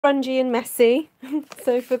grungy and messy.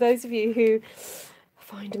 So for those of you who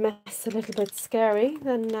find a mess a little bit scary,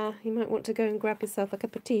 then you might want to go and grab yourself a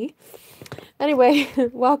cup of tea. Anyway,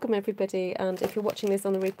 welcome everybody, and if you're watching this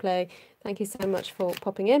on the replay, thank you so much for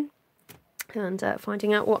popping in and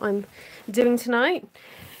finding out what I'm doing tonight.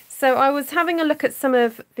 So I was having a look at some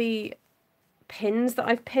of the pins that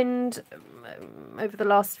I've pinned over the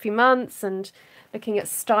last few months and looking at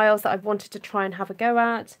styles that I've wanted to try and have a go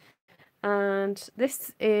at. And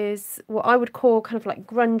this is what I would call kind of like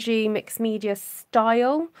grungy mixed media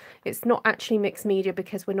style. It's not actually mixed media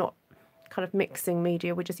because we're not kind of mixing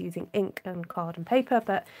media, we're just using ink and card and paper,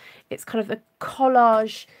 but it's kind of a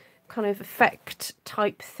collage kind of effect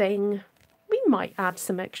type thing. We might add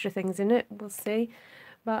some extra things in it, we'll see.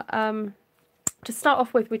 But to start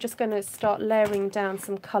off with, we're just going to start layering down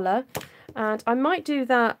some colour. And I might do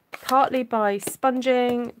that partly by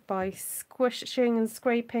sponging, by squishing and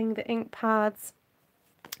scraping the ink pads.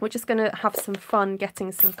 We're just going to have some fun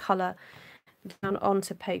getting some colour down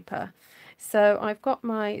onto paper. So I've got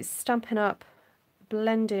my Stampin' Up!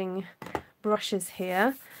 Blending brushes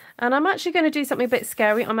here. And I'm actually going to do something a bit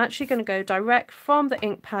scary. I'm actually going to go direct from the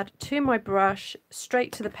ink pad to my brush,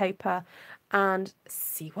 straight to the paper, and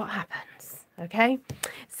see what happens. Okay,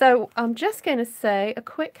 so I'm just going to say a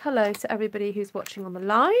quick hello to everybody who's watching on the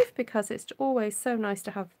live, because it's always so nice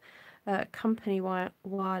to have company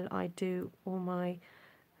while I do all my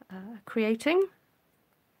creating,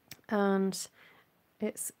 and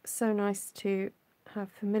it's so nice to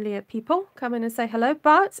have familiar people come in and say hello.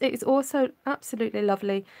 But it is also absolutely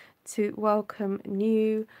lovely to welcome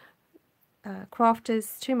new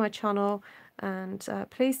crafters to my channel, and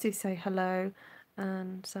please do say hello,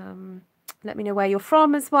 and let me know where you're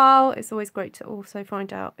from as well. It's always great to also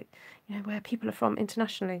find out, you know, where people are from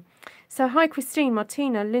internationally. So hi Christine,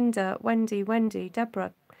 Martina, Linda, Wendy,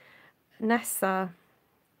 Deborah, Nessa,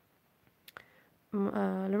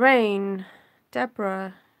 Lorraine,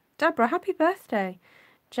 Deborah, happy birthday,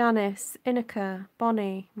 Janice, Inika,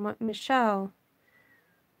 Bonnie, Michelle,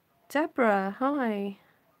 Deborah, hi,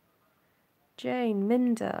 Jane,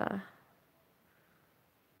 Minda.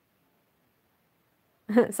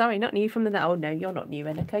 Sorry, not new from the... Oh, no, you're not new,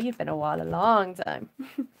 Inika. You've been a while, a long time.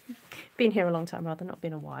 Been here a long time, rather, not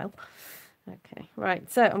been a while. Okay,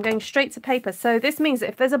 right. So I'm going straight to paper. So this means that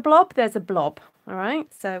if there's a blob, there's a blob. All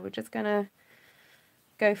right. So we're just going to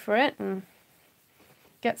go for it and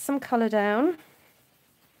get some colour down.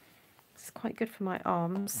 It's quite good for my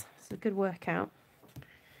arms. It's a good workout.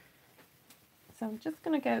 So I'm just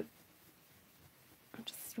going to go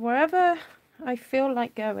just wherever I feel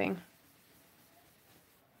like going.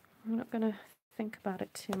 I'm not going to think about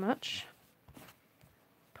it too much,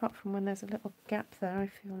 apart from when there's a little gap there. I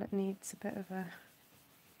feel it needs a bit of a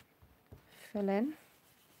fill in.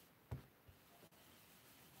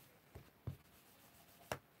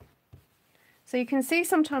 So you can see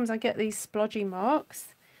sometimes I get these splodgy marks,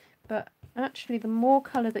 but actually the more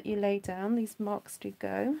colour that you lay down, these marks do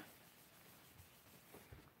go.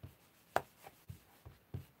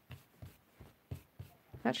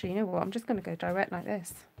 Actually, you know what, I'm just going to go direct like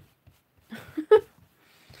this.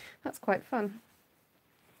 That's quite fun.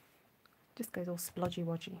 Just goes all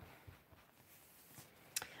splodgy-wodgy.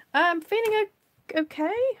 Feeling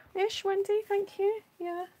okay-ish, Wendy, thank you.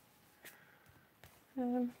 Yeah.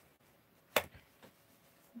 I've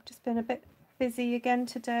just been a bit busy again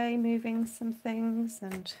today, moving some things,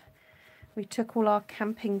 and we took all our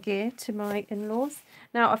camping gear to my in-laws.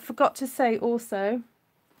 Now, I forgot to say also,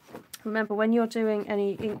 remember when you're doing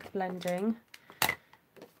any ink blending,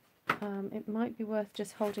 it might be worth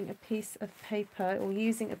just holding a piece of paper or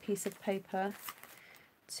using a piece of paper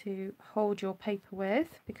to hold your paper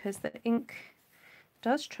with, because the ink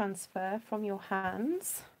does transfer from your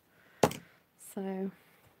hands. So,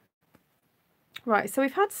 right, so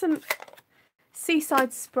we've had some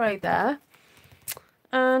seaside spray there,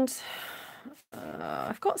 and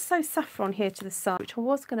I've got So Saffron here to the side, which I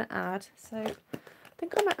was going to add, so I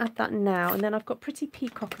think I'm going to add that now. And then I've got Pretty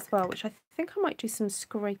Peacock as well, which I think I might do some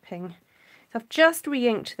scraping. So I've just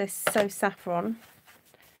re-inked this So Saffron,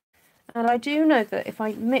 and I do know that if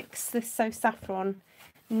I mix this So Saffron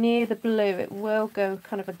near the blue, it will go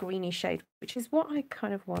kind of a greeny shade, which is what I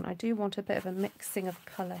kind of want. I do want a bit of a mixing of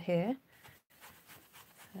colour here.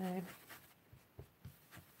 So,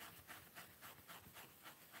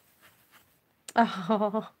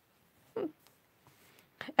 oh,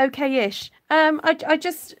 okay-ish. I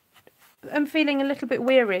just am feeling a little bit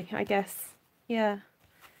weary, I guess. Yeah.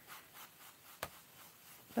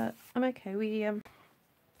 But I'm okay. We, as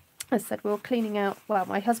I said, we were cleaning out, well,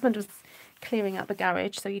 my husband was clearing out the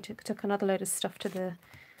garage, so he took another load of stuff to the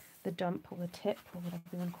the dump or the tip or whatever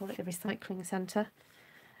you want to call it, the recycling centre.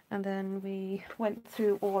 And then we went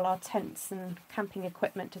through all our tents and camping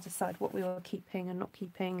equipment to decide what we were keeping and not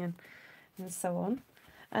keeping and so on.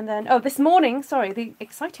 And then, oh, this morning, sorry, the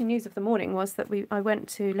exciting news of the morning was that I went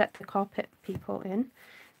to let the carpet people in.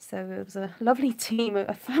 So it was a lovely team,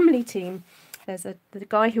 a family team. There's the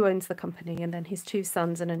guy who owns the company, and then his 2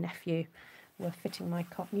 sons and a nephew were fitting my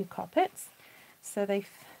new carpets. So they've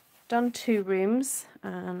done 2 rooms,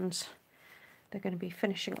 and they're going to be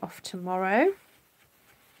finishing off tomorrow.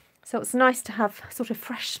 So it's nice to have sort of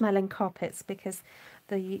fresh smelling carpets, because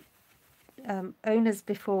the owners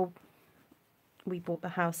before we bought the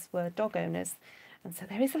house were dog owners, and so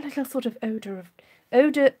there is a little sort of odor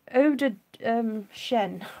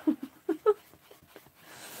shen,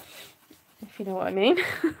 if you know what I mean.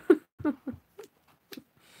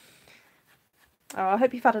 Oh, I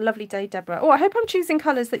hope you've had a lovely day, Deborah. Oh, I hope I'm choosing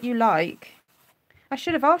colours that you like. I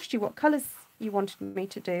should have asked you what colours you wanted me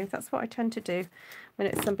to do. That's what I tend to do when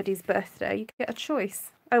it's somebody's birthday. You get a choice.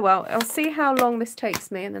 Oh well, I'll see how long this takes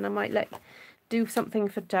me, and then I might do something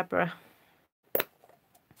for Deborah.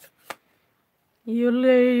 A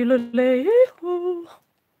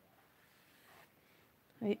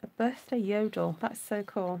birthday yodel. That's so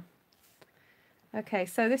cool. Okay,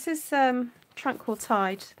 so this is Tranquil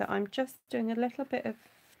Tide that I'm just doing a little bit of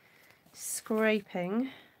scraping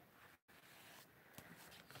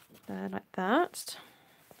there like that.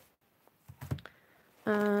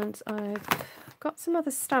 And I've got some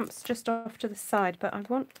other stamps just off to the side, but I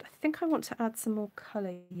think I want to add some more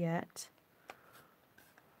colour yet.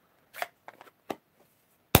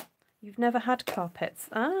 You've never had carpets?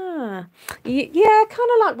 Ah, yeah, kind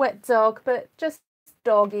of like wet dog, but just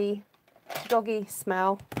doggy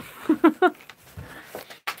smell.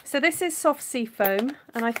 So this is soft sea foam,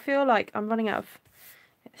 and I feel like I'm running out of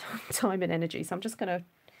time and energy, so I'm just going to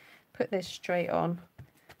put this straight on.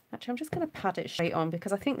 Actually, I'm just going to pad it straight on,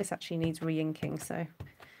 because I think this actually needs re-inking, so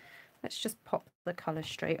let's just pop the colour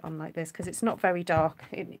straight on like this, because it's not very dark.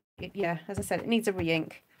 Yeah, as I said, it needs a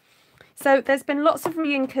re-ink. So there's been lots of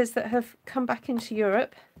re-inkers that have come back into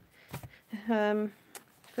Europe. For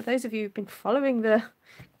those of you who've been following the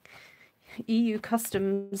EU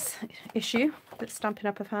customs issue that Stampin'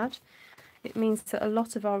 Up have had, it means that a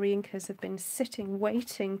lot of our re-inkers have been sitting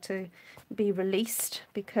waiting to be released,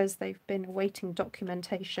 because they've been awaiting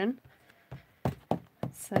documentation.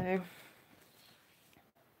 So,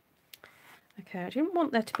 okay, I didn't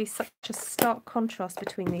want there to be such a stark contrast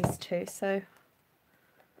between these two, so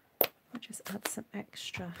I'll just add some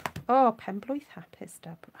extra. Oh, Penblwydd Hapus,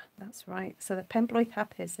 Deborah. That's right. So the Penblwydd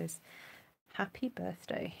Hapus is happy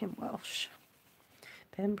birthday in Welsh.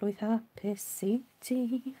 Penblwydd Hapus I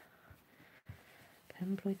ti.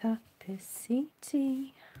 Penblwydd Hapus I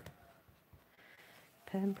ti.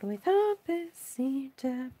 Penblwydd Hapus I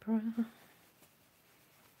Deborah.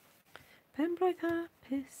 Penblwydd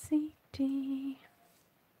Hapus I ti.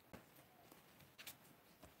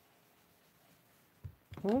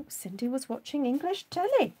 Oh, Cindy was watching English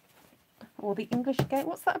telly. Or the English game.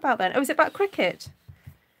 What's that about then? Oh, is it about cricket?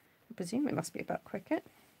 I presume it must be about cricket.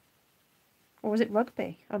 Or is it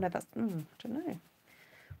rugby? Oh no, that's... I don't know.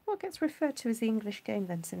 What gets referred to as the English game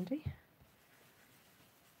then, Cindy?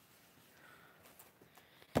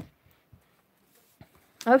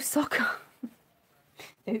 Oh, soccer.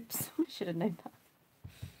 Oops, I should have known that.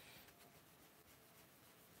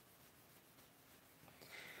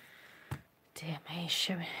 Dear me,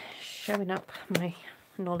 showing up my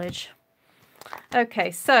knowledge.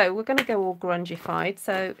 Okay, so we're going to go all grungified.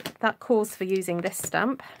 So that calls for using this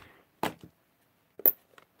stamp.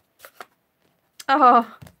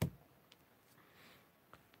 Oh.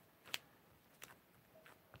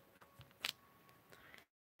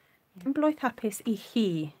 Penblwydd Hapus I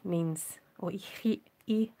chi means, or I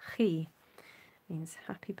chi means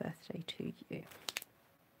happy birthday to you.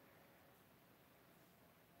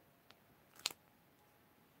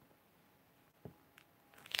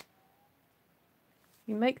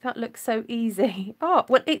 You make that look so easy. Oh,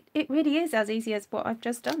 well, it really is as easy as what I've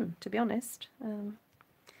just done, to be honest.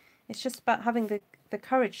 It's just about having the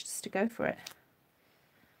courage just to go for it.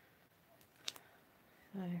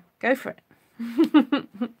 So, go for it.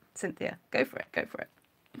 Cynthia, go for it, go for it.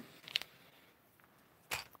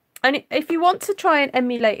 And if you want to try and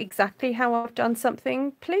emulate exactly how I've done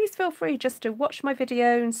something, please feel free just to watch my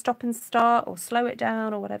video and stop and start, or slow it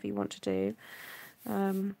down, or whatever you want to do.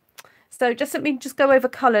 So just let me just go over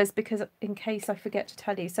colours, because in case I forget to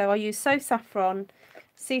tell you. So I use So Saffron,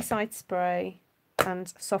 Seaside Spray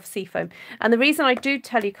and Soft Sea Foam. And the reason I do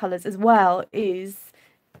tell you colours as well is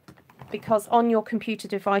because on your computer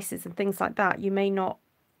devices and things like that, you may not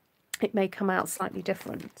it may come out slightly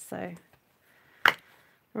different. So,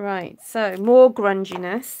 right, so more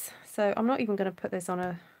grunginess. So I'm not even going to put this on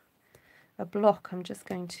a block. I'm just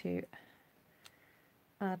going to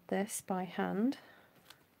add this by hand.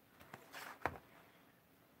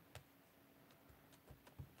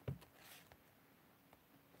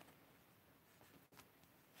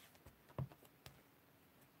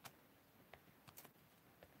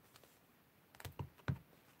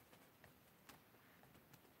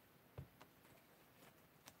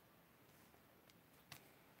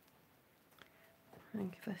 And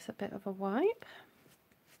give this a bit of a wipe.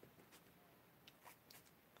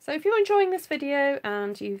 So if you're enjoying this video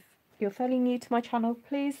and you're fairly new to my channel,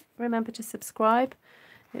 please remember to subscribe.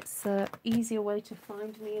 It's an easier way to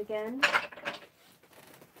find me again.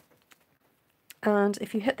 And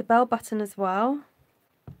if you hit the bell button as well,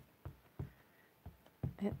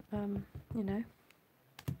 it, you know,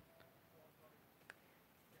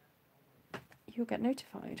 you'll get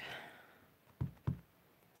notified.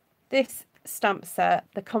 This stamp set,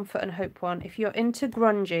 the Comfort and Hope one, if you're into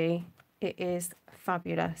grungy, it is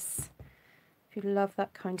fabulous. If you love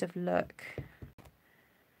that kind of look,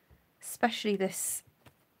 especially this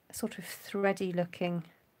sort of thready looking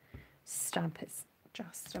stamp, it's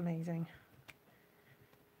just amazing.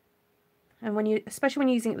 And when you, especially when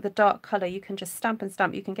you're using it with a dark colour, you can just stamp and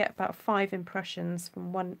stamp. You can get about 5 impressions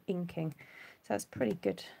from one inking. So it's pretty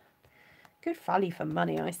good. Good value for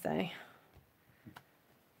money, I say.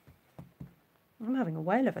 I'm having a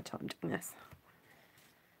whale of a time doing this.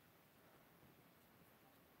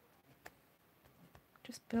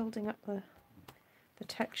 Just building up the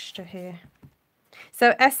texture here.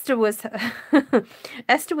 So Esther was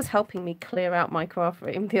Esther was helping me clear out my craft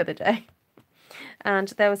room the other day. And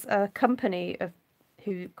there was a company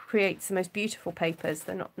who creates the most beautiful papers.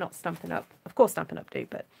 They're not Stampin' Up. Of course Stampin' Up do,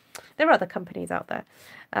 but there are other companies out there.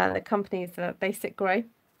 The company is Basic Grey.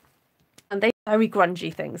 And they do very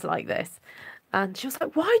grungy things like this. And she was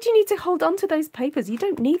like, why do you need to hold on to those papers? You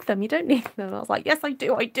don't need them. You don't need them. And I was like, yes, I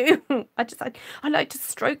do. I do. I like to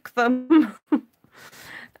stroke them.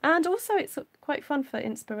 And also it's quite fun for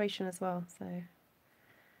inspiration as well. So.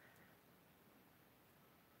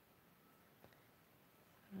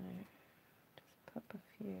 Just pop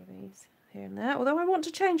a few of these here and there. Although I want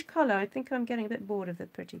to change colour. I think I'm getting a bit bored of the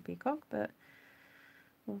pretty peacock, but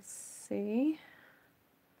we'll see.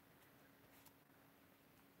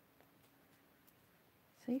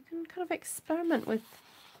 So you can kind of experiment with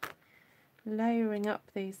layering up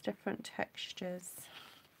these different textures.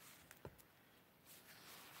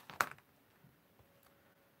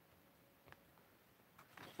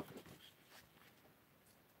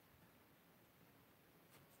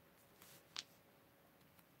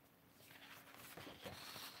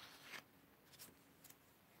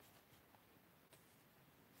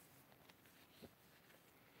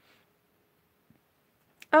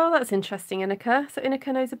 Oh, that's interesting, Inika. So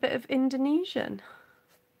Inika knows a bit of Indonesian.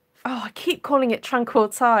 Oh, I keep calling it Tranquil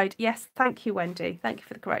Tide. Yes, thank you, Wendy. Thank you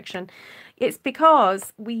for the correction. It's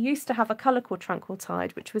because we used to have a colour called Tranquil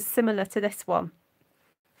Tide, which was similar to this one.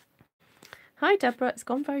 Hi, Deborah. It's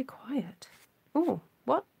gone very quiet. Oh,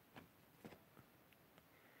 what?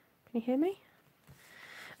 Can you hear me?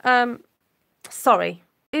 Sorry.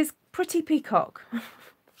 Is Pretty Peacock.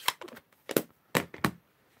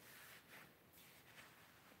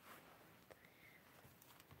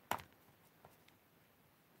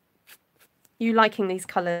 You liking these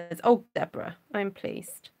colours? Oh, Deborah, I'm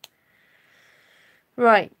pleased.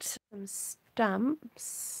 Right, some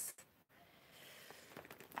stamps.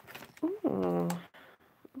 Ooh.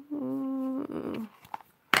 Ooh.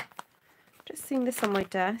 Just seeing this on my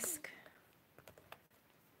desk.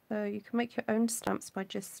 So you can make your own stamps by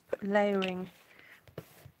just popping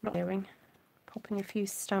a few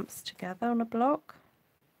stamps together on a block.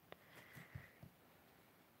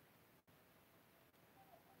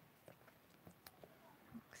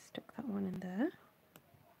 Stick that one in there.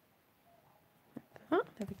 Like that.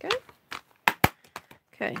 There we go.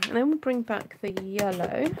 Okay, and then we'll bring back the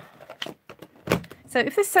yellow. So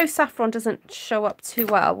if this So Saffron doesn't show up too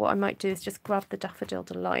well, what I might do is just grab the Daffodil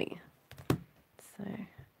Delight. So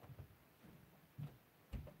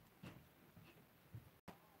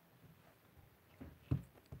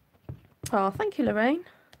oh, thank you, Lorraine.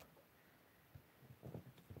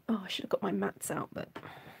 Oh, I should have got my mats out, but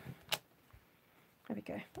there we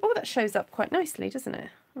go. Oh, that shows up quite nicely, doesn't it?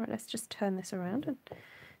 All right, let's just turn this around and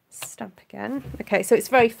stamp again. Okay, so it's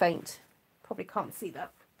very faint. Probably can't see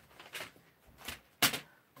that.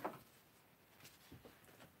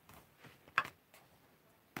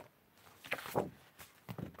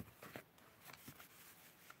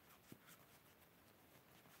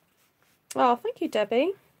 Oh, thank you,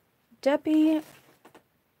 Debbie. Debbie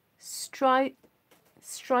Streisand.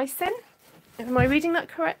 Am I reading that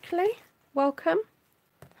correctly? Welcome.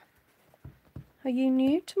 Are you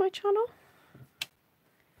new to my channel?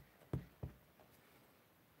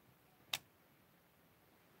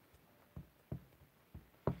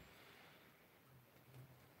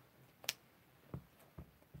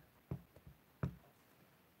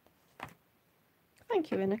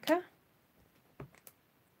 Thank you, Inika.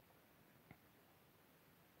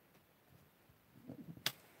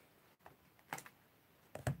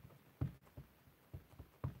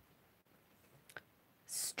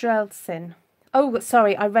 Strelsin. Oh,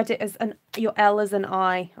 sorry, I read it as your L as an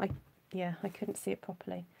I. Yeah, I couldn't see it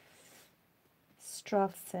properly.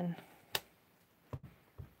 Strelsin.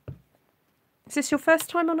 Is this your first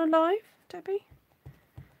time on a live, Debbie?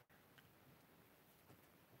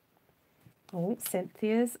 Oh,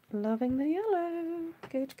 Cynthia's loving the yellow.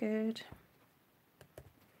 Good, good.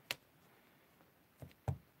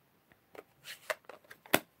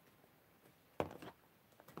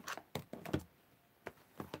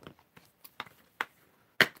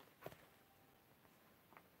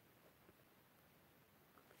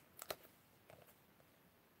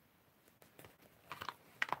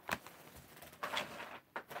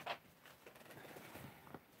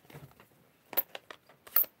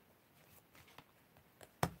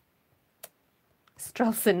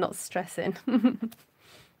 Strelsin, not stressing.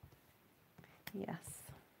 Yes.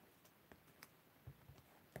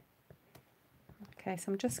 Okay,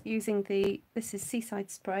 so I'm just using this is Seaside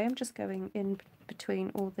Spray. I'm just going in between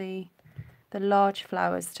all the large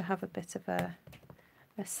flowers to have a bit of a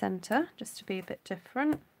centre, just to be a bit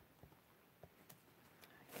different.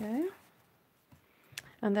 Okay.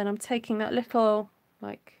 And then I'm taking that little,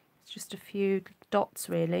 like, it's just a few dots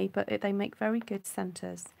really, but they make very good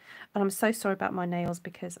centres. And I'm so sorry about my nails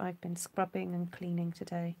because I've been scrubbing and cleaning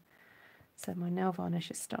today, so my nail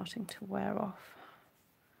varnish is starting to wear off,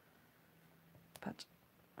 but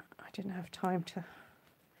I didn't have time to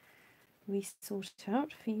resort it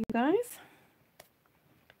out for you guys,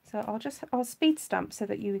 so I'll speed stamp so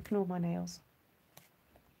that you ignore my nails.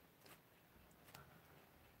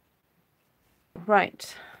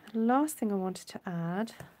 Right, the last thing I wanted to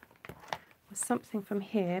add was something from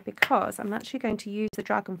here, because I'm actually going to use the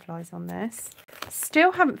dragonflies on this.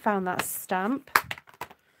 Still haven't found that stamp.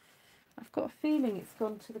 I've got a feeling it's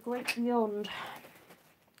gone to the great beyond.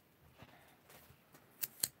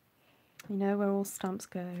 You know where all stamps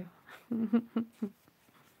go.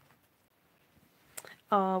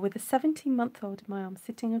 Oh, with a 17-month-old in my arms,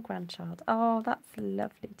 sitting a grandchild. Oh, that's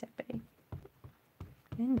lovely, Debbie.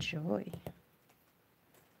 Enjoy.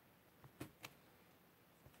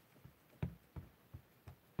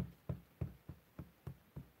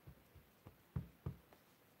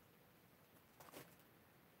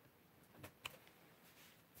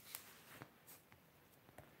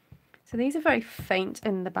 So these are very faint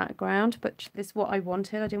in the background, but this is what I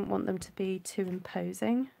wanted. I didn't want them to be too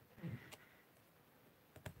imposing.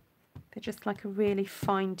 They're just like a really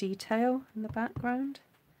fine detail in the background.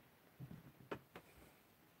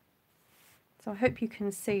 So I hope you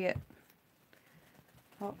can see it.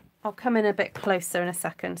 I'll come in a bit closer in a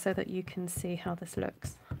second so that you can see how this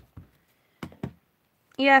looks.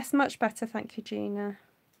 Yes, much better, thank you, Gina.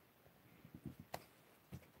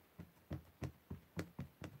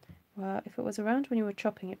 Well, if it was around when you were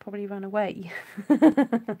chopping, it probably ran away.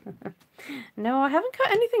 No, I haven't cut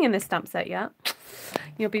anything in this stamp set yet.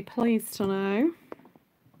 You'll be pleased to know.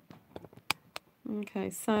 Okay,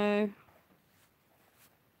 so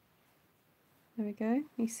there we go.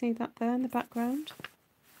 You see that there in the background?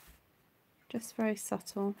 Just very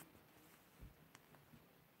subtle.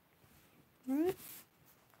 All right.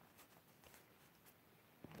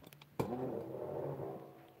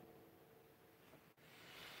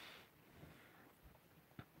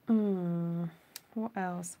 What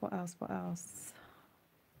else? What else? What else?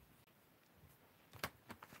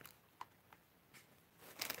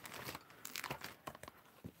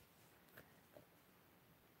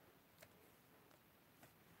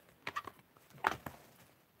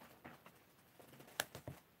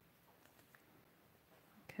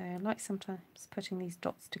 Okay, I like sometimes putting these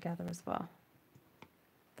dots together as well.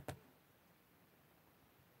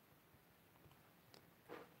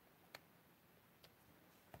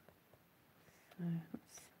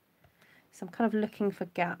 So I'm kind of looking for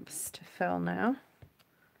gaps to fill now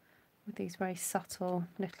with these very subtle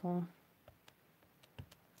little,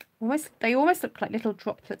 they almost look like little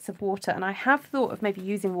droplets of water, and I have thought of maybe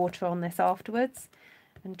using water on this afterwards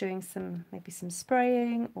and doing maybe some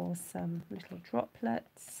spraying or some little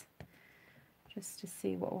droplets, just to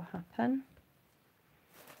see what will happen.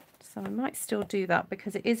 So I might still do that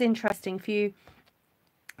because it is interesting if you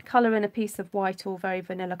colour in a piece of white or very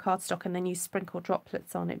vanilla cardstock and then you sprinkle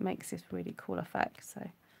droplets on, it makes this really cool effect. So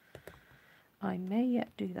I may yet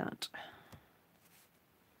do that.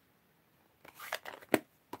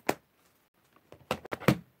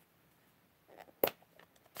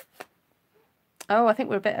 Oh, I think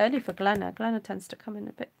we're a bit early for Glenna. Glenna tends to come in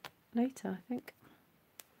a bit later, I think.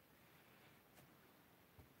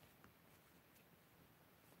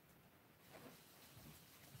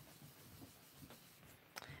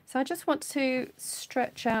 So I just want to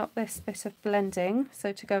stretch out this bit of blending,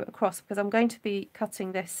 so to go across, because I'm going to be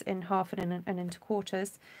cutting this in half and into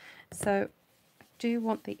quarters. So I do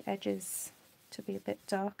want the edges to be a bit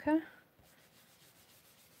darker.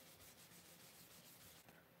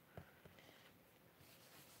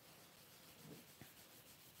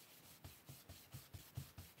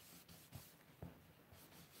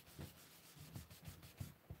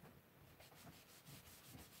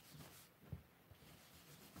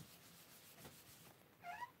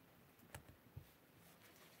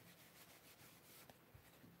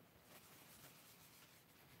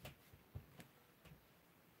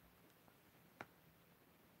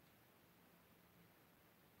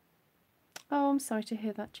 Oh, I'm sorry to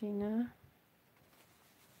hear that, Gina.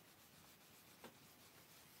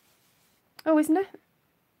 Oh, isn't it?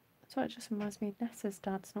 Sorry, it just reminds me Nessa's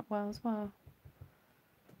dad's not well as well.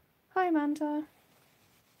 Hi, Amanda.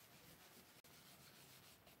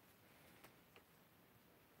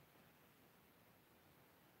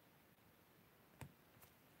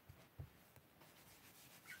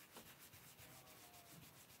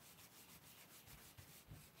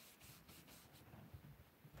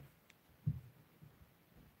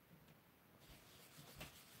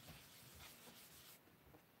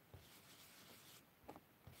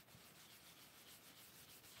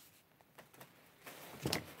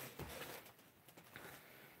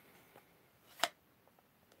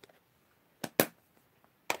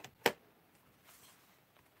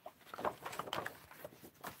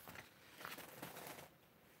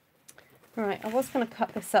 Right, I was going to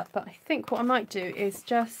cut this up, but I think what I might do is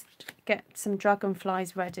just get some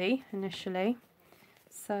dragonflies ready initially.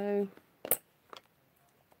 So if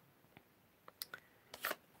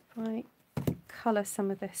I colour some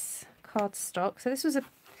of this cardstock. So this was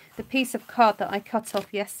the piece of card that I cut off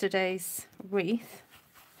yesterday's wreath.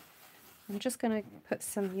 I'm just going to put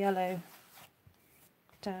some yellow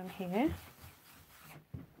down here.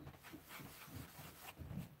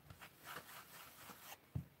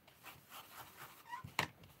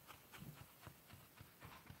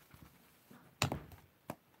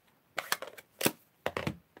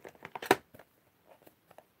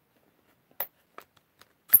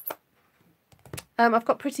 I've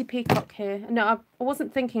got Pretty Peacock here. No, I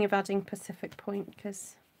wasn't thinking of adding Pacific Point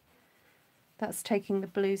because that's taking the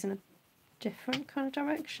blues in a different kind of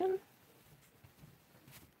direction.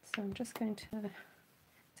 So I'm just going to...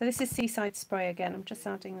 So this is Seaside Spray again. I'm just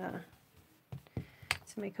adding that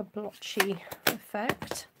to make a blotchy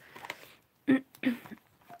effect.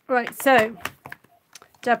 Right, so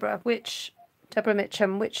Deborah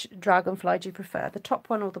Mitchum, which dragonfly do you prefer? The top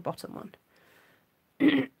one or the bottom one?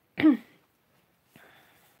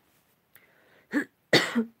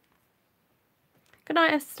 Good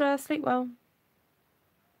night, Esther. Sleep well.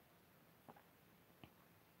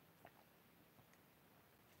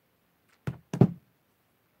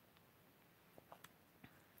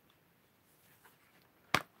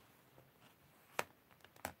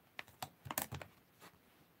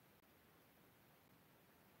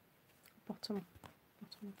 Bottom.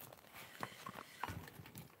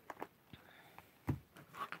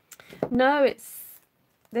 No,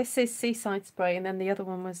 this is Seaside Spray, and then the other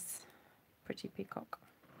one was Pretty Peacock.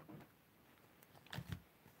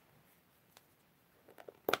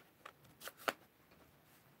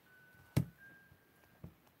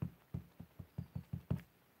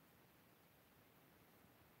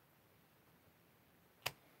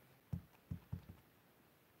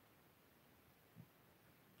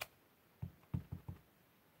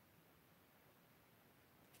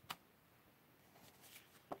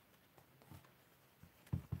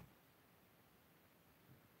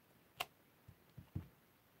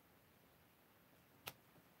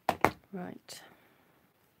 Right.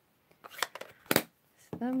 So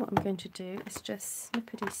then what I'm going to do is just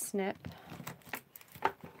snippety snip.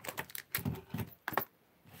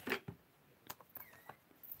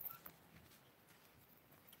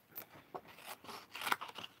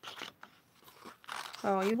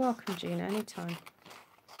 Oh, you're welcome, Gina, anytime.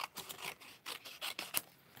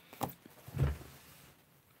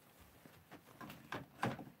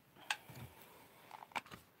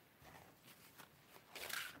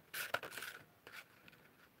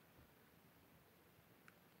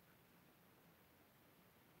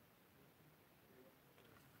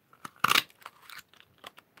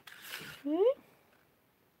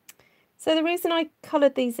 So the reason I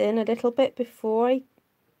coloured these in a little bit before I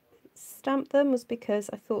stamped them was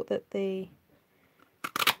because I thought that the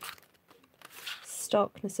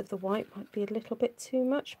starkness of the white might be a little bit too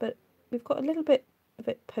much, but we've got a little bit of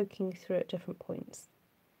it poking through at different points.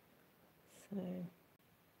 So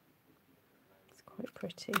it's quite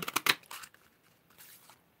pretty.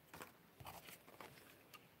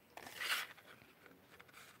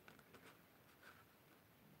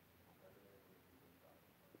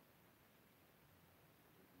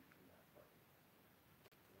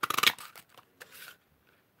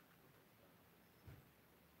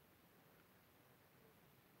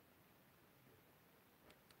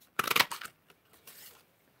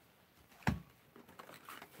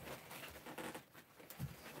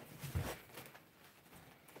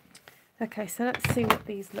 Okay, so let's see what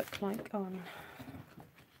these look like on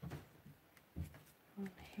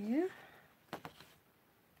here.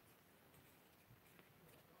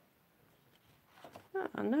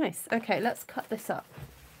 Ah, nice. Okay, let's cut this up.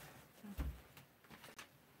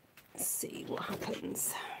 Let's see what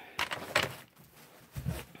happens.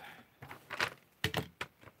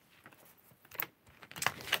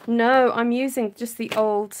 No, I'm using just the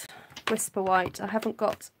old Whisper White. I haven't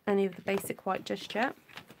got any of the basic white just yet.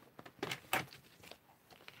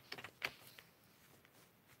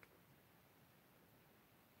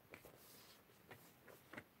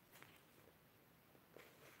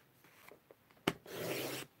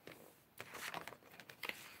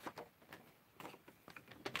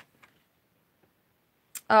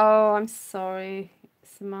 Oh, I'm sorry,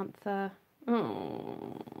 Samantha.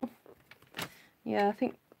 Oh, yeah, I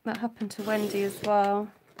think that happened to Wendy as well.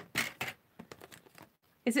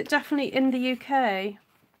 Is it definitely in the UK?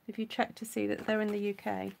 Have you checked to see that they're in the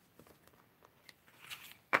UK?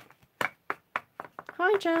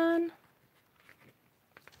 Hi, Jan.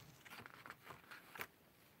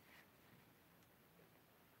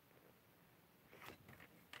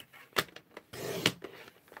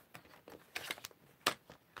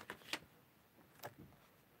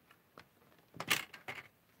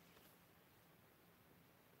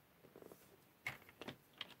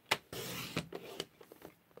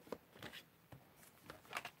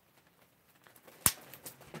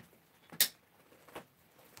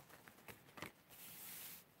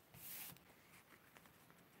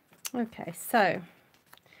 Okay, so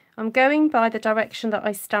I'm going by the direction that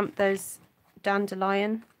I stamped those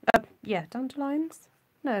dandelions.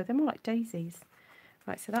 No, they're more like daisies.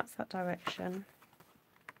 Right, so that's that direction.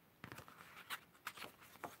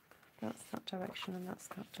 That's that direction, and that's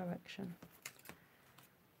that direction.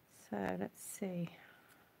 So let's see.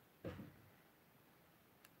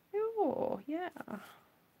 Oh, yeah.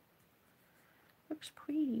 Looks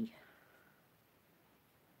pretty.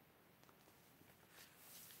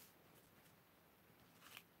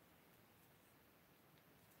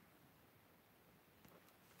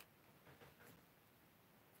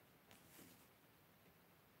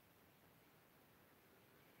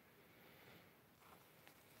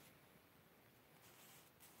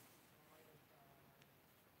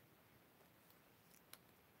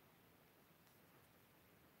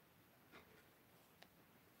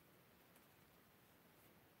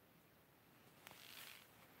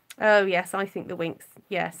 Oh yes, I think the winks,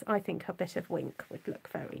 yes, I think a bit of wink would look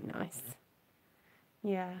very nice.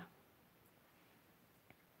 Yeah.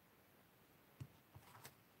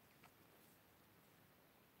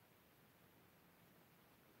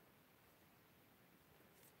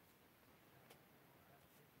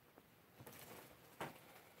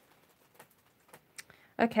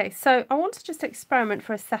 Okay, so I want to just experiment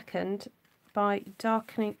for a second by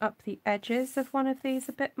darkening up the edges of one of these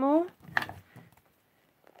a bit more,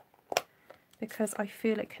 because I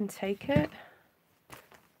feel it can take it.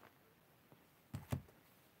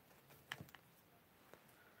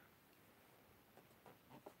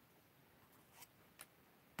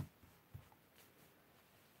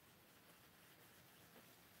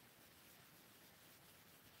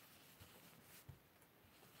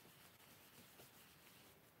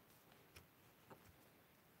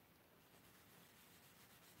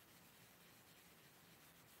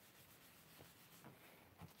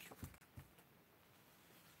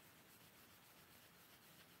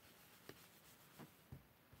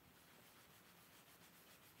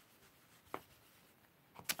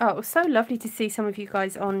 Oh, it was so lovely to see some of you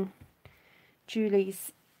guys on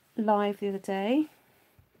Julie's live the other day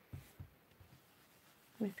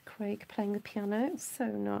with Craig playing the piano. It was so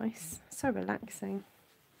nice, so relaxing.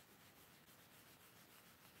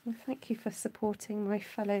 Well, thank you for supporting my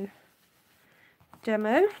fellow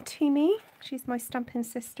demo, Teamy. She's my Stampin'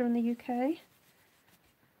 sister in the UK.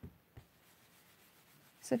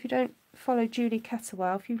 So if you don't follow Julie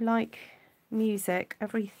Kettlewell, if you like music,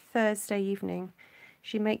 every Thursday evening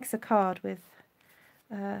she makes a card with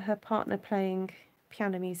her partner playing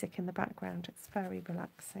piano music in the background. It's very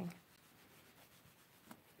relaxing.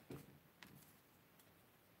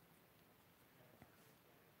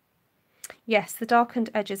 Yes, the darkened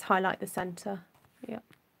edges highlight the centre. Yep.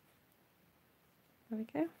 There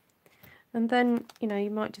we go. And then, you know, you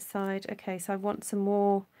might decide, okay, so I want some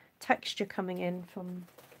more texture coming in from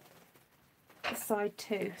the side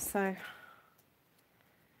too. So I'm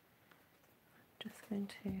just going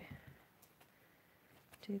to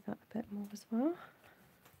do that a bit more as well.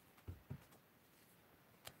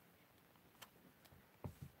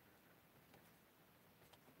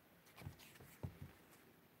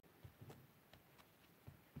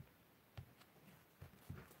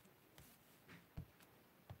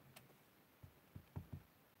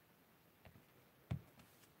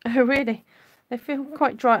 Oh really? They feel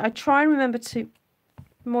quite dry. I try and remember to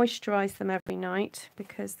moisturise them every night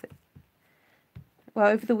because, well,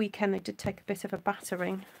 over the weekend they did take a bit of a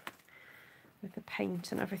battering with the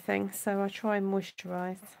paint and everything, so I try and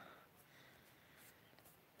moisturise.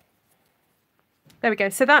 There we go.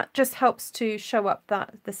 So that just helps to show up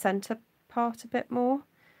the centre part a bit more,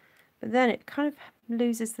 but then it kind of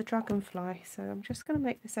loses the dragonfly. So I'm just going to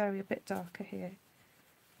make this area a bit darker here.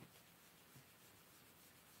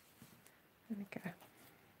 There we go.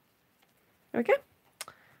 There we go.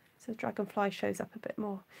 So the dragonfly shows up a bit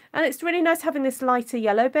more. And it's really nice having this lighter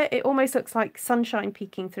yellow bit. It almost looks like sunshine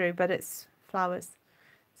peeking through, but it's flowers.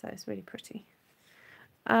 So it's really pretty.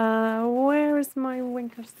 Where is my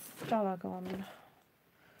Wink of Stella gone?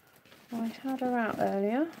 I had her out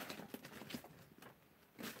earlier.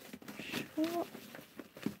 Sure.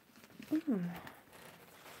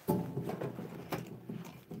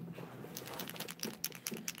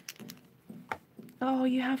 Oh,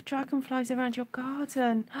 you have dragonflies around your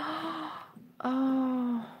garden. Oh,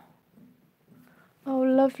 oh,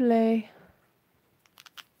 lovely.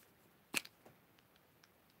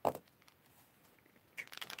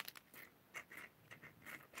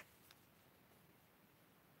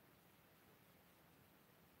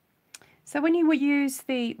 So when you will use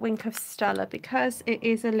the Wink of Stella, because it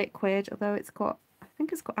is a liquid, although it's got, I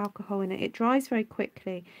think it's got alcohol in it, it dries very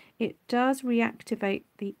quickly. It does reactivate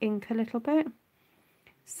the ink a little bit.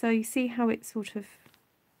 So you see how it sort of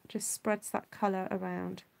just spreads that colour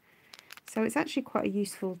around. So it's actually quite a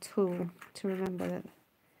useful tool to remember that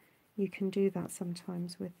you can do that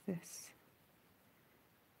sometimes with this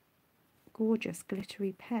gorgeous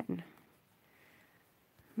glittery pen.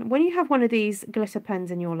 When you have one of these glitter pens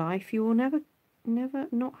in your life, you will never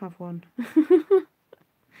not have one.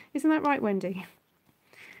 Isn't that right, Wendy?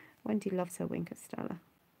 Wendy loves her Wink of Stella.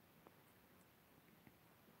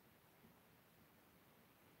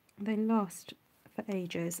 They last for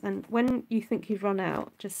ages, and when you think you've run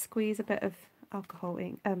out, just squeeze a bit of alcohol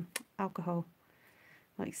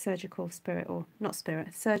like surgical spirit, or not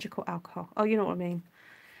spirit, surgical alcohol. Oh, you know what I mean.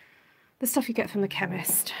 The stuff you get from the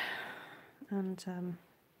chemist. And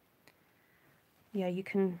yeah, you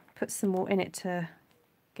can put some more in it to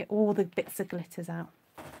get all the bits of glitters out.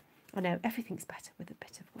 I know, everything's better with a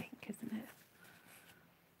bit of Wink, isn't it?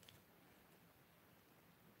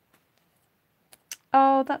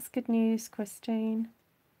 Oh, that's good news, Christine.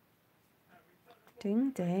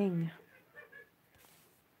 Ding, ding.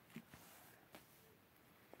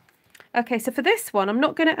 Okay, so for this one, I'm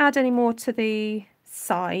not going to add any more to the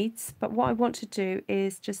sides, but what I want to do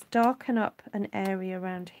is just darken up an area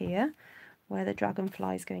around here where the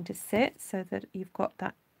dragonfly is going to sit, so that you've got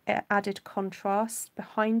that added contrast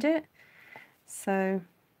behind it. So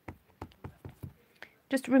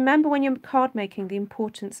just remember when you're card making the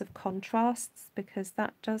importance of contrasts, because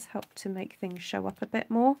that does help to make things show up a bit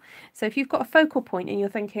more. So if you've got a focal point and you're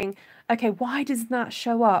thinking, okay, why doesn't that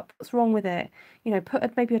show up? What's wrong with it? You know,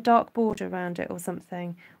 put maybe a dark border around it or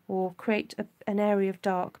something, or create an area of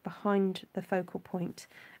dark behind the focal point,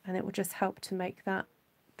 and it will just help to make that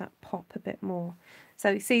pop a bit more. So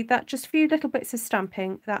you see that just a few little bits of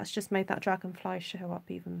stamping, that's just made that dragonfly show up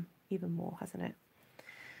even more, hasn't it?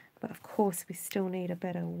 But of course we still need a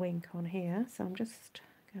bit of Wink on here, so I'm just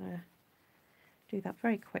going to do that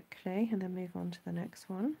very quickly and then move on to the next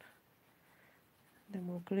one. Then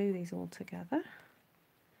we'll glue these all together.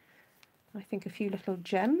 I think a few little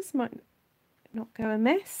gems might not go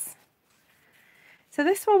amiss. So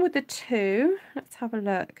this one with the 2, let's have a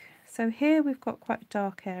look. So here we've got quite a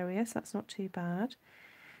dark area, so that's not too bad.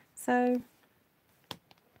 So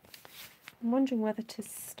I'm wondering whether to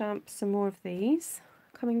stamp some more of these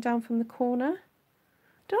coming down from the corner.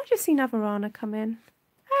 Did I just see Navarana come in?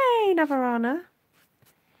 Hey, Navarana.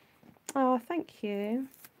 Oh, thank you.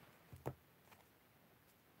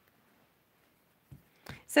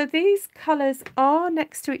 So these colours are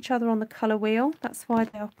next to each other on the colour wheel. That's why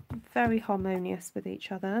they are very harmonious with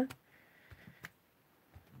each other.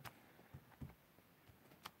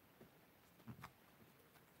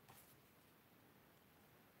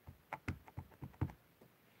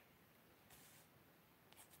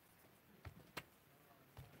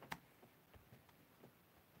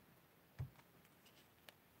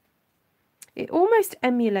 It almost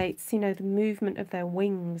emulates, you know, the movement of their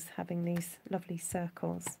wings, having these lovely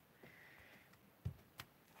circles.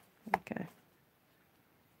 Okay.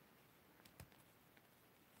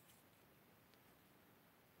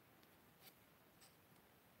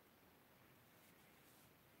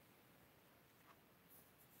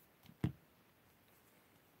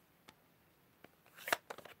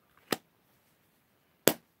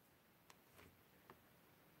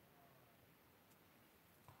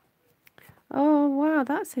 Oh, wow,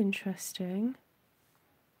 that's interesting.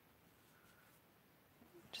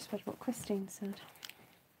 Just read what Christine said.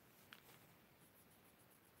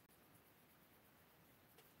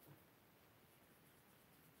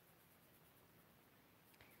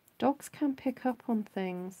 Dogs can pick up on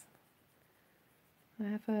things. I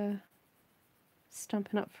have a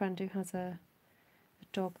Stampin' Up friend who has a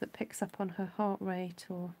dog that picks up on her heart rate,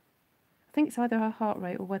 or I think it's either her heart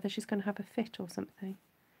rate or whether she's going to have a fit or something.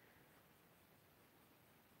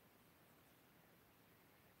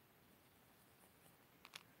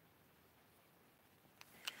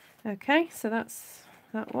 Okay, so that's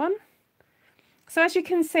that one. So as you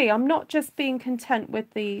can see, I'm not just being content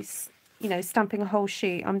with these, you know, stamping a whole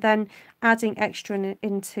sheet. I'm then adding extra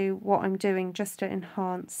into what I'm doing just to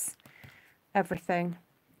enhance everything.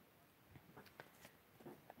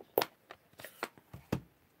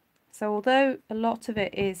 So although a lot of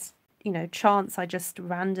it is, you know, chance I just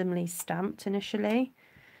randomly stamped initially,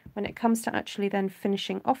 when it comes to actually then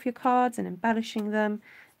finishing off your cards and embellishing them,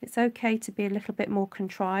 it's okay to be a little bit more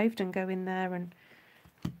contrived and go in there and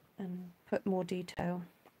put more detail.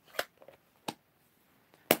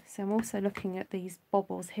 So I'm also looking at these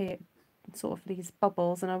bobbles here, sort of these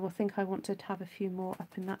bubbles, and I will think I want to have a few more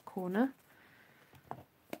up in that corner.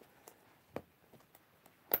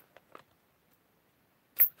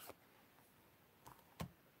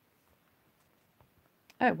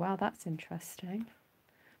 Oh wow, that's interesting.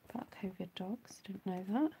 About COVID dogs, didn't know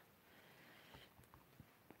that.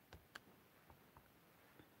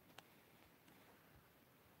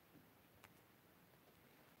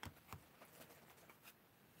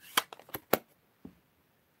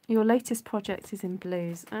 Your latest project is in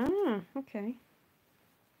blues. Ah, okay.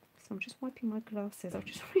 So I'm just wiping my glasses. I've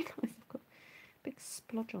just realised I've got a big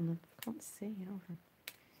splodge on them. I can't see. Hold on.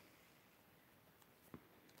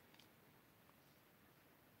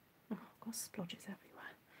 Oh, I've got splodges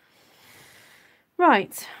everywhere.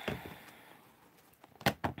 Right.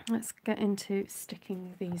 Let's get into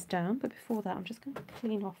sticking these down. But before that, I'm just going to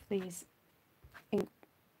clean off these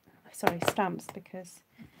stamps, because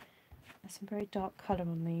there's some very dark colour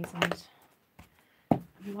on these, and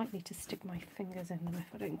I might need to stick my fingers in them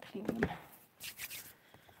if I don't clean them.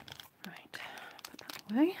 Right, put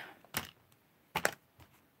that away.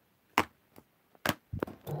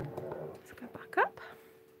 Let's go back up.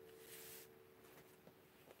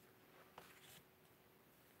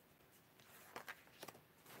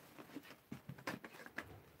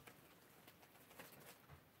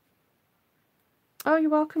 Oh,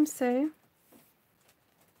 you're welcome, Sue.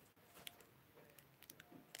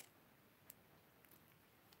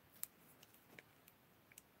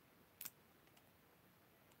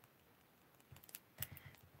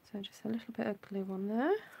 So just a little bit of glue on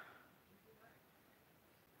there.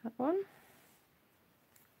 That one.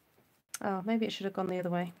 Oh, maybe it should have gone the other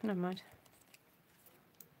way. Never mind.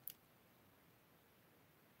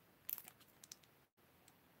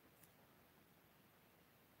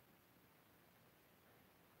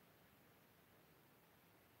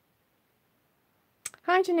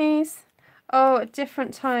 Hi, Denise. Oh, at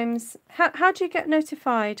different times. How do you get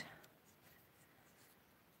notified?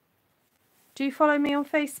 Do you follow me on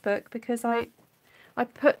Facebook? Because I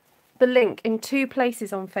put the link in 2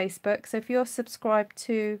 places on Facebook. So if you're subscribed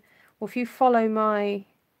to, or if you follow my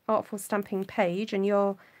Artful Stamping page and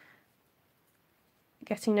you're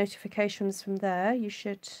getting notifications from there, you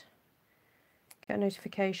should get a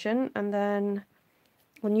notification. And then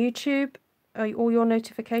on YouTube, are all your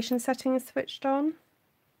notification settings switched on?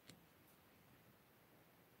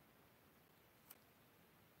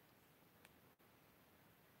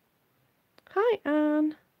 Hi,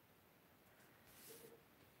 Anne.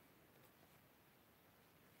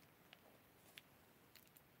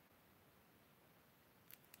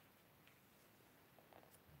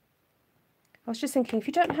 I was just thinking, if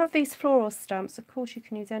you don't have these floral stamps, of course you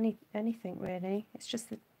can use anything really. It's just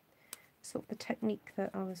the sort of the technique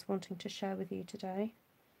that I was wanting to share with you today.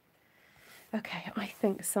 Okay, I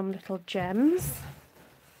think some little gems.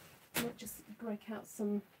 I might just break out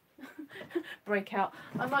some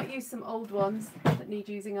I might use some old ones that need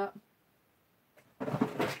using up.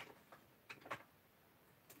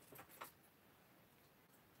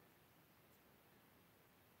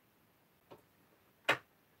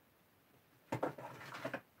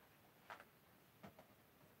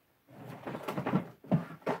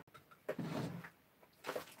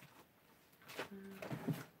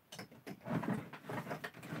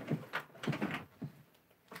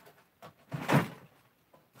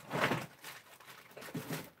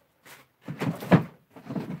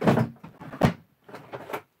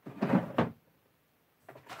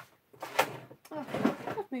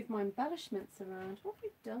 Move my embellishments around. What have we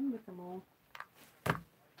done with them all?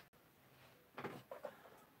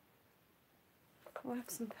 I'll have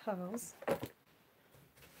some pearls.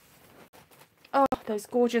 Oh, those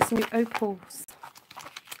gorgeous new opals.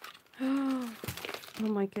 Oh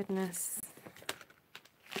my goodness.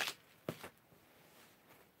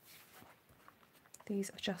 These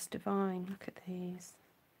are just divine. Look at these.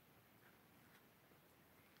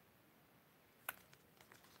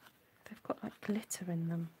 They've got like glitter in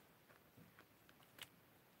them.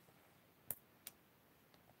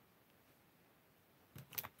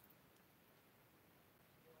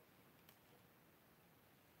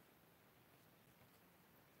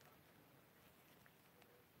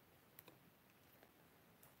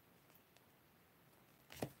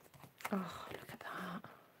 Oh, look at that.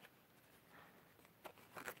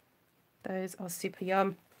 Those are super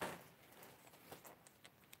yum.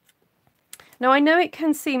 Now I know it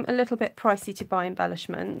can seem a little bit pricey to buy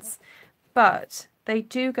embellishments, but they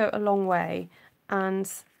do go a long way,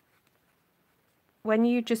 and when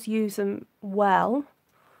you just use them well,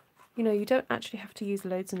 you know, you don't actually have to use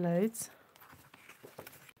loads and loads.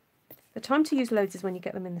 The time to use loads is when you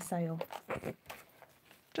get them in the sale.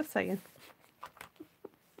 Just saying.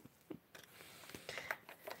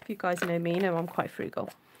 If you guys know me, you know I'm quite frugal.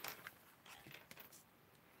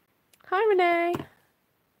 Hi Renee!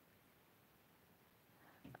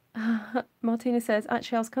 Martina says,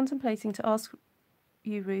 actually I was contemplating to ask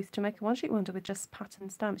you, Ruth, to make a one-sheet wonder with just pattern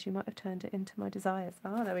stamps. You might have turned it into my desires.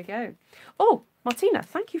 Ah, there we go. Oh, Martina,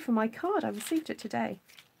 thank you for my card. I received it today.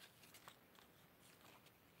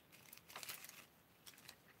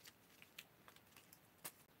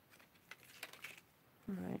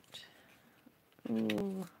 Right.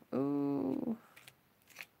 Ooh, ooh.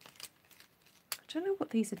 I don't know what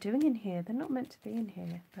these are doing in here. They're not meant to be in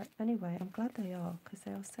here. But anyway, I'm glad they are because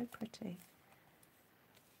they are so pretty.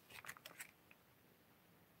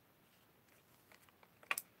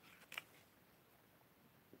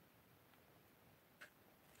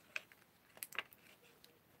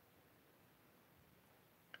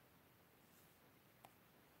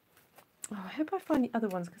 Oh, I hope I find the other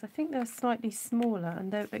ones because I think they're slightly smaller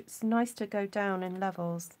and it's nice to go down in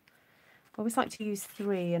levels. I always like to use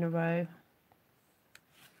 3 in a row.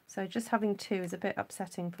 So just having 2 is a bit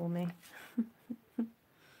upsetting for me. Oh,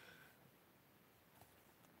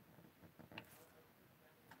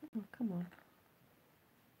 come on.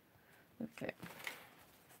 Okay.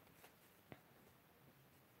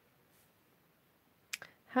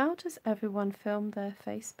 How does everyone film their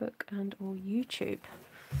Facebook and or YouTube?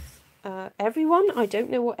 Everyone? I don't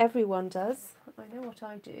know what everyone does. I know what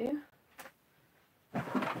I do.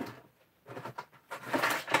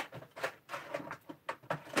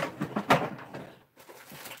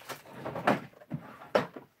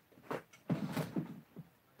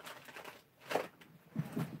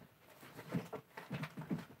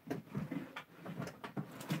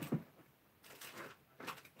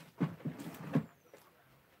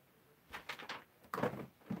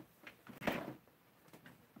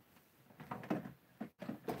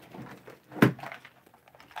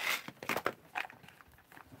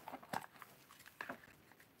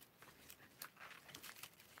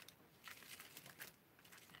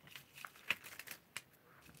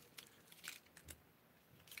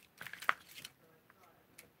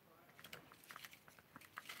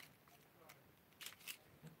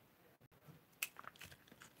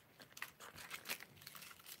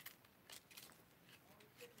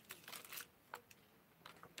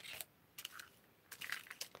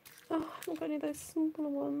 Oh, I haven't got any of those smaller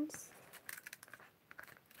ones.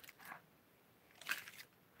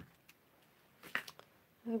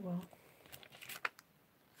 Oh well.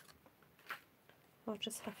 I'll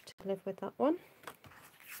just have to live with that one.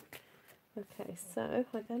 Okay, so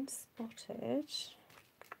I then spotted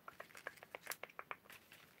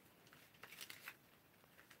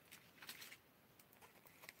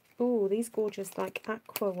Oh, these gorgeous like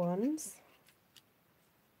aqua ones.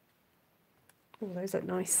 Oh, those look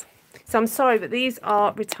nice. So I'm sorry, but these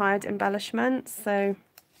are retired embellishments. So,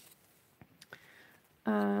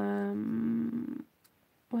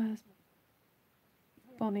 where's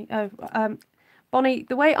Bonnie? Oh, Bonnie,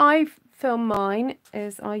 the way I film mine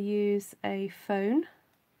is I use a phone,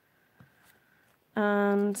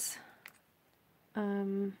 and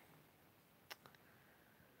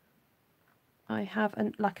I have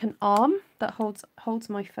like an arm that holds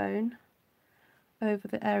my phone over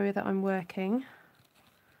the area that I'm working.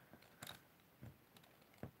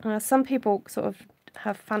 Some people sort of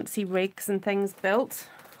have fancy rigs and things built,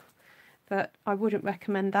 but I wouldn't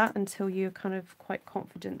recommend that until you're kind of quite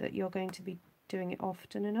confident that you're going to be doing it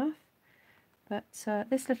often enough. But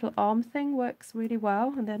this little arm thing works really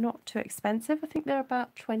well, and they're not too expensive. I think they're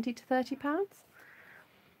about £20 to £30.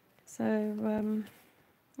 So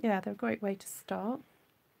yeah, they're a great way to start.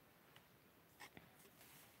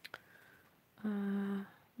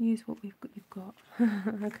 Use what you've got.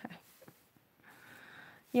 Okay.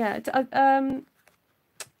 Yeah.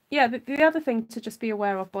 Yeah. The other thing to just be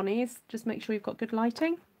aware of, Bonnie, is just make sure you've got good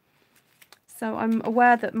lighting. So I'm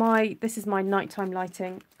aware that this is my nighttime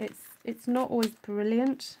lighting. It's not always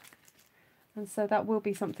brilliant, and so that will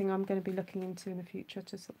be something I'm going to be looking into in the future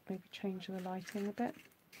to sort of maybe change the lighting a bit.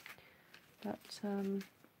 But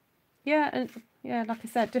yeah, and yeah, like I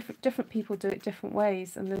said, different people do it different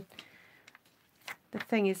ways, and the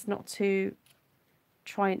thing is not to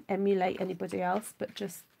try and emulate anybody else, but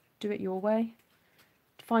just do it your way.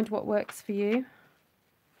 Find what works for you.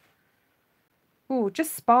 Oh,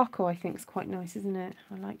 just sparkle I think is quite nice, isn't it?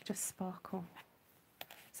 I like just sparkle.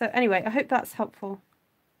 So anyway, I hope that's helpful.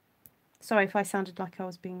 Sorry if I sounded like I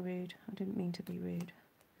was being rude. I didn't mean to be rude.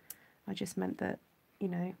 I just meant that, you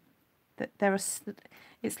know, that there are,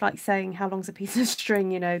 it's like saying how long's a piece of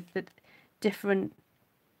string, you know, that different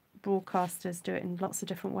broadcasters do it in lots of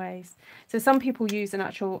different ways. So some people use an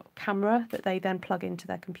actual camera that they then plug into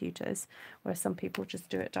their computers, whereas some people just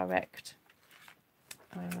do it direct.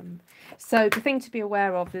 So the thing to be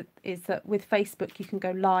aware of is that with Facebook you can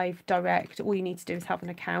go live direct. All you need to do is have an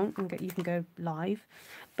account and you can go live.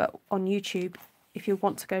 But on YouTube, if you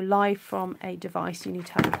want to go live from a device, you need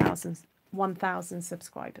to have 1,000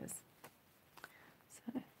 subscribers.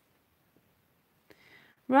 So,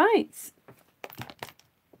 right.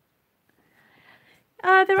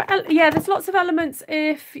 There's lots of elements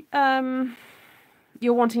if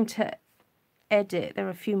you're wanting to edit. There are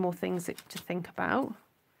a few more things to think about,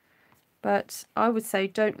 but I would say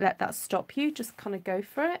don't let that stop you. Just kind of go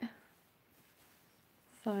for it.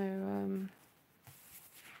 So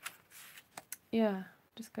yeah,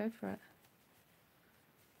 just go for it.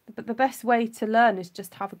 But the best way to learn is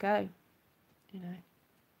just have a go, you know.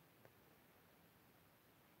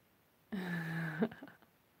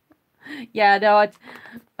 Yeah, no,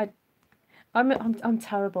 I'm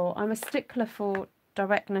terrible. I'm a stickler for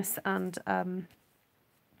directness and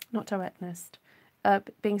not directness,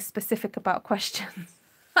 being specific about questions.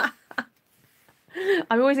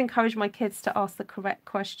 I always encourage my kids to ask the correct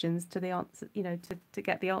questions to the answer, you know, to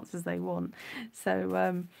get the answers they want.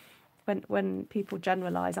 So when people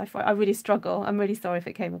generalise, I really struggle. I'm really sorry if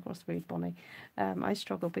it came across rude, Bonnie. I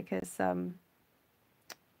struggle because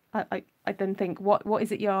I then think, what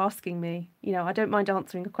is it you're asking me? You know, I don't mind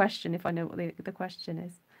answering a question if I know what the question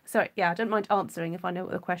is. Sorry, yeah, I don't mind answering if I know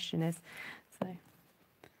what the question is. So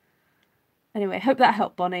anyway, hope that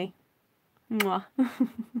helped, Bonnie. Mwah.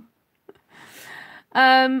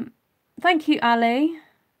 Thank you, Ali.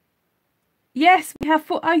 Yes, we have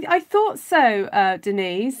 4. I thought so,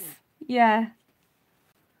 Denise. Yeah.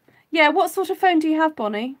 Yeah, what sort of phone do you have,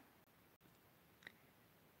 Bonnie?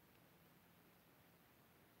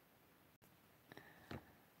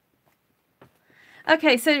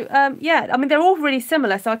 Okay, so yeah, I mean they're all really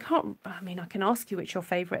similar, so I can ask you which your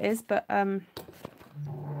favourite is, but oh,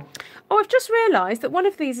 I've just realised that one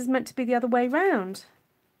of these is meant to be the other way round.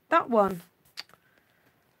 That one's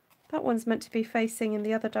meant to be facing in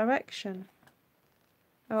the other direction.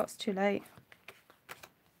 Oh, it's too late.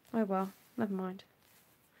 Oh well, never mind.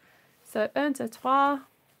 So 1, 2, 3, 4.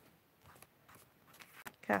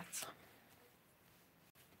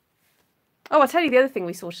 Oh, I'll tell you the other thing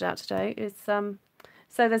we sorted out today is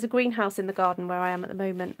so there's a greenhouse in the garden where I am at the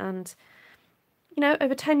moment, and you know,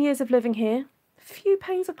 over 10 years of living here, a few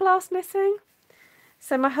panes of glass missing.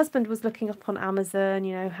 So my husband was looking up on Amazon,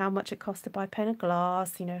 you know, how much it costs to buy a pane of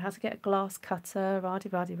glass, you know, how to get a glass cutter,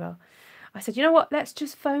 rah-de-rah-de-rah. I said, you know what, let's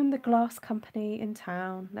just phone the glass company in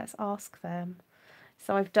town. Let's ask them.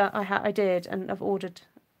 So I did, and I've ordered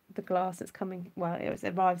the glass. It's coming, well, it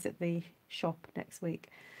arrives at the shop next week.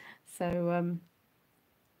 So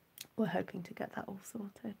we're hoping to get that all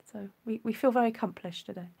sorted. So we feel very accomplished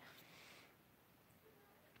today.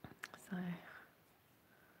 So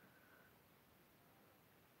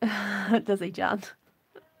does he, Jan?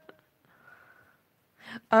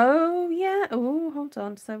 Oh yeah. Oh, hold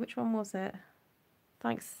on. So which one was it?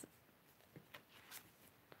 Thanks.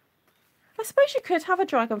 I suppose you could have a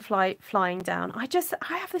dragonfly flying down. I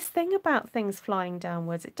have this thing about things flying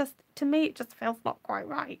downwards. It just, to me, it just feels not quite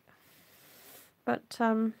right. But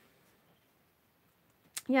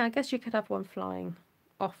yeah, I guess you could have one flying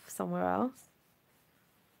off somewhere else.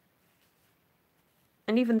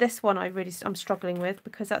 And even this one I'm struggling with,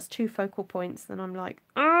 because that's 2 focal points. And I'm like,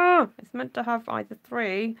 it's meant to have either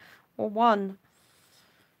 3 or 1.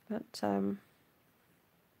 But or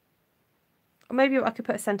maybe I could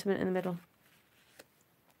put a sentiment in the middle.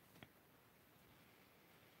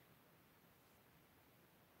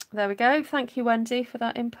 There we go. Thank you, Wendy, for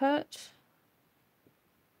that input.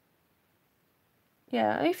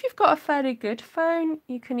 Yeah, if you've got a fairly good phone,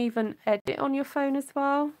 you can even edit on your phone as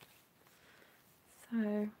well.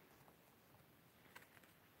 So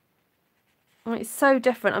I mean, it's so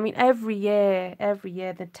different. I mean, every year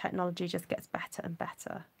the technology just gets better and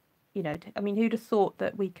better. You know, I mean, who'd have thought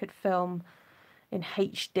that we could film in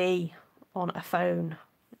HD on a phone?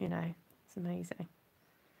 You know, it's amazing.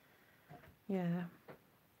 Yeah.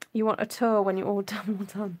 You want a tour when you're all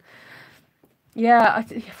done? Yeah,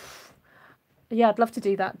 yeah, I'd love to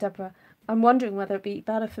do that, Deborah. I'm wondering whether it'd be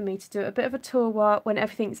better for me to do a bit of a tour when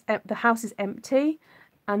everything's the house is empty,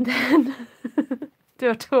 and then do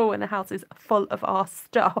a tour when the house is full of our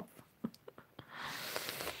stuff.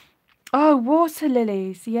 Oh, water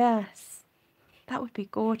lilies, yes. That would be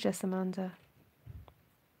gorgeous, Amanda.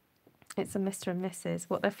 It's a Mr. and Mrs.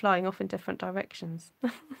 What, they're flying off in different directions.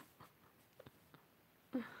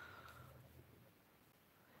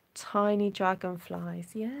 Tiny dragonflies,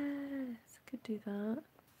 yes, I could do that.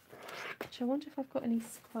 Actually, I wonder if I've got any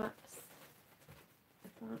scraps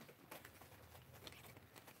of that.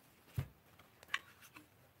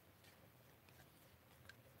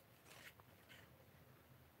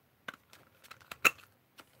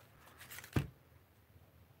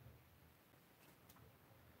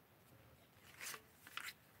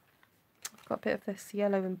 I've got a bit of this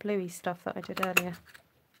yellow and bluey stuff that I did earlier.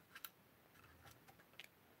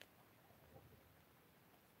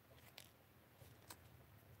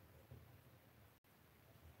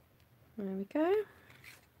 There we go.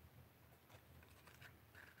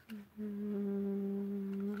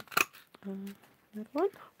 Another one.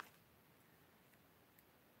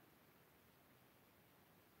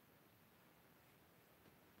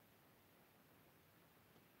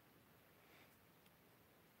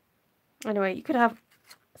 Anyway, you could have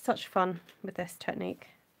such fun with this technique,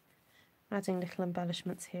 adding little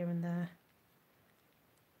embellishments here and there.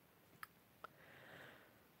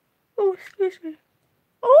 Oh, excuse me.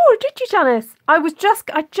 Oh, did you, Janice? I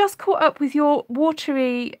just caught up with your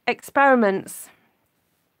watery experiments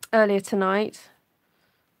earlier tonight.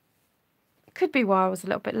 Could be why I was a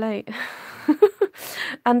little bit late.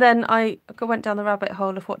 And then I went down the rabbit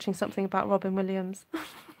hole of watching something about Robin Williams.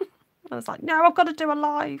 I was like, no, I've got to do a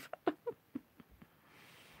live.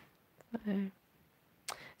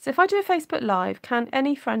 So if I do a Facebook Live, can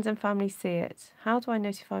any friends and family see it? How do I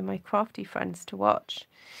notify my crafty friends to watch?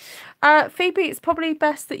 Phoebe, it's probably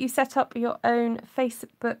best that you set up your own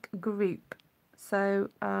Facebook group. So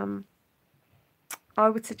I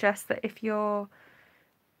would suggest that if you're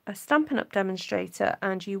a Stampin' Up! Demonstrator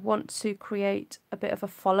and you want to create a bit of a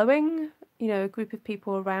following, you know, a group of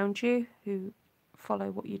people around you who follow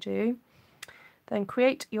what you do, then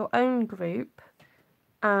create your own group.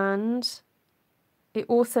 And it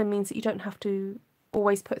also means that you don't have to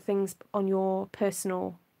always put things on your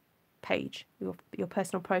personal page, your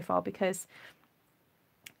personal profile, because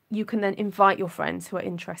you can then invite your friends who are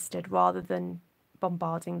interested rather than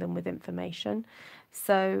bombarding them with information.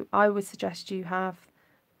 So I would suggest you have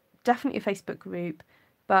definitely a Facebook group,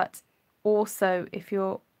 but also if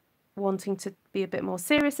you're wanting to be a bit more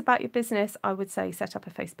serious about your business, I would say set up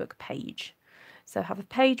a Facebook page. So have a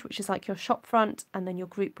page which is like your shop front, and then your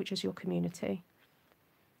group which is your community.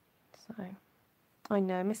 So I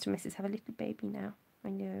know Mr. and Mrs. have a little baby now. I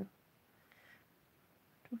know.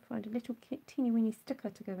 I'll find a little teeny weeny sticker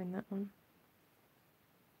to go in that one.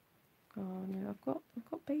 Oh no, I've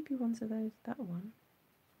got baby ones of those. That one.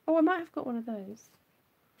 Oh, I might have got one of those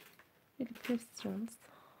little twist ones.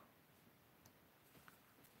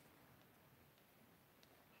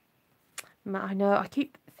 I know. I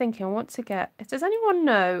keep thinking I want to get. Does anyone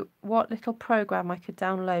know what little program I could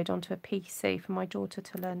download onto a PC for my daughter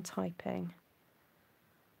to learn typing?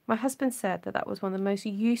 My husband said that that was one of the most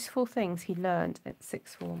useful things he learned at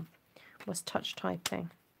sixth form, was touch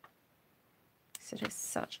typing. He said it's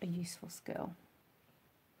such a useful skill.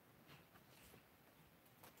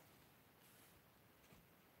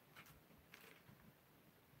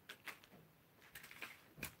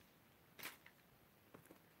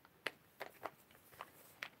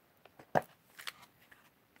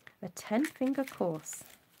 A 10-finger course.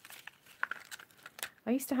 I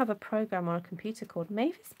used to have a program on a computer called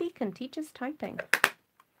Mavis Beacon Teaches Typing.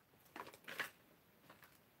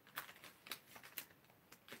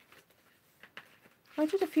 I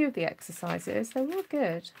did a few of the exercises. They were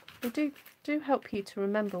good. They do help you to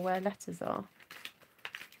remember where letters are.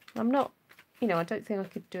 I'm not, you know, I don't think I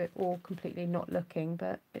could do it all completely not looking,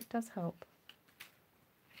 but it does help.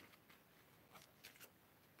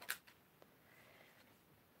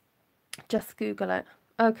 Just Google it.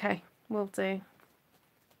 Okay, will do.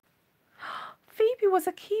 Phoebe was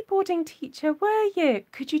a keyboarding teacher, were you?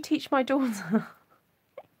 Could you teach my daughter?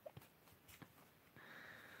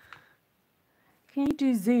 Can you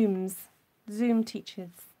do Zoom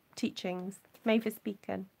teachings? Mavis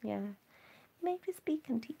Beacon, yeah. Mavis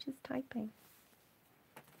Beacon teaches typing.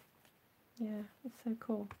 Yeah, it's so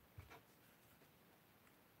cool.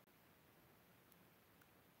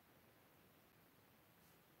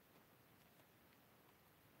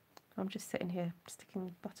 I'm just sitting here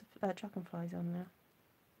sticking dragonflies on now.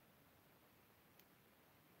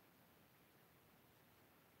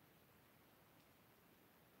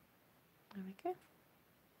 There we go.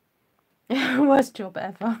 Worst job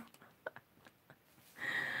ever.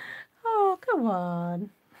 Oh, come on.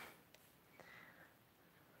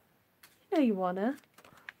 You know you wanna.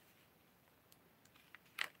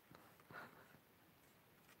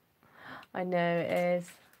 I know it is.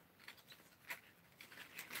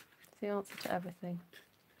 The answer to everything.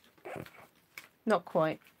 Not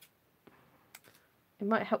quite. It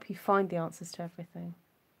might help you find the answers to everything,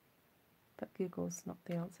 but Google's not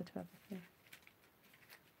the answer to everything.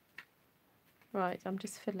 Right, I'm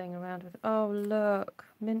just fiddling around with. Oh look,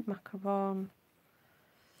 mint macaron.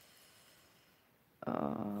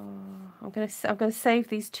 Oh, I'm gonna save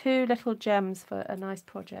these two little gems for a nice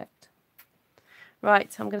project.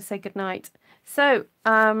 Right, I'm gonna say goodnight. So,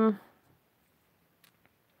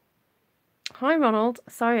 hi Ronald,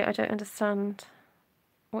 sorry I don't understand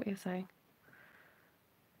what you're saying.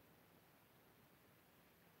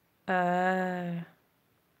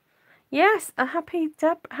 Yes, a happy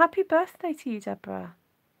birthday to you, Deborah.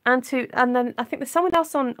 And then I think there's someone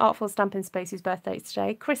else on Artful Stampin Space whose birthday is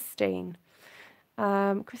today, Christine.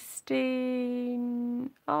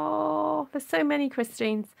 Christine, oh, there's so many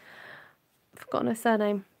Christines. I've forgotten her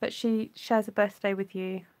surname, but she shares a birthday with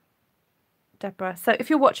you, Deborah. So if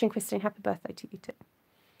you're watching, Christine, happy birthday to you too.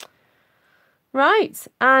 Right,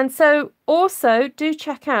 and so also do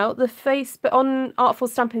check out the Facebook on Artful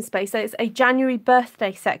Stampin Space. There's a January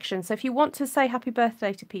birthday section. So if you want to say happy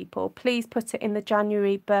birthday to people, please put it in the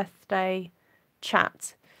January birthday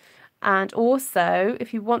chat. And also,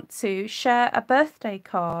 if you want to share a birthday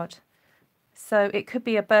card, so it could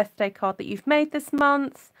be a birthday card that you've made this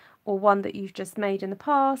month, or one that you've just made in the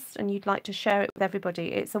past, and you'd like to share it with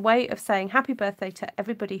everybody. It's a way of saying happy birthday to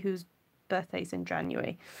everybody whose birthdays in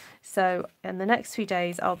January. So in the next few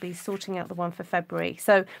days I'll be sorting out the one for February.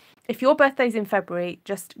 So if your birthday's in February,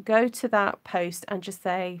 just go to that post and just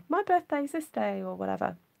say my birthday's this day or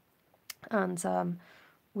whatever, and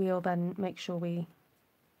we'll then make sure we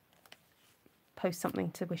post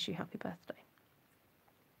something to wish you happy birthday.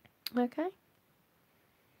 Okay,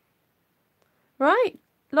 right,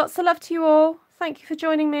 lots of love to you all. Thank you for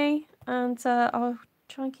joining me, and I'll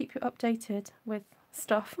try and keep you updated with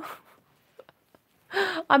stuff.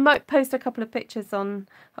 I might post a couple of pictures on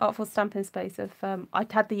Artful Stampin Space of I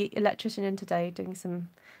had the electrician in today doing some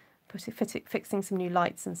fixing some new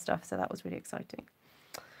lights and stuff, so that was really exciting.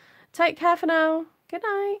 Take care for now. Good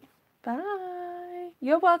night. Bye.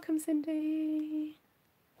 You're welcome, Cindy.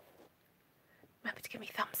 Remember to give me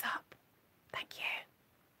thumbs up. Thank you.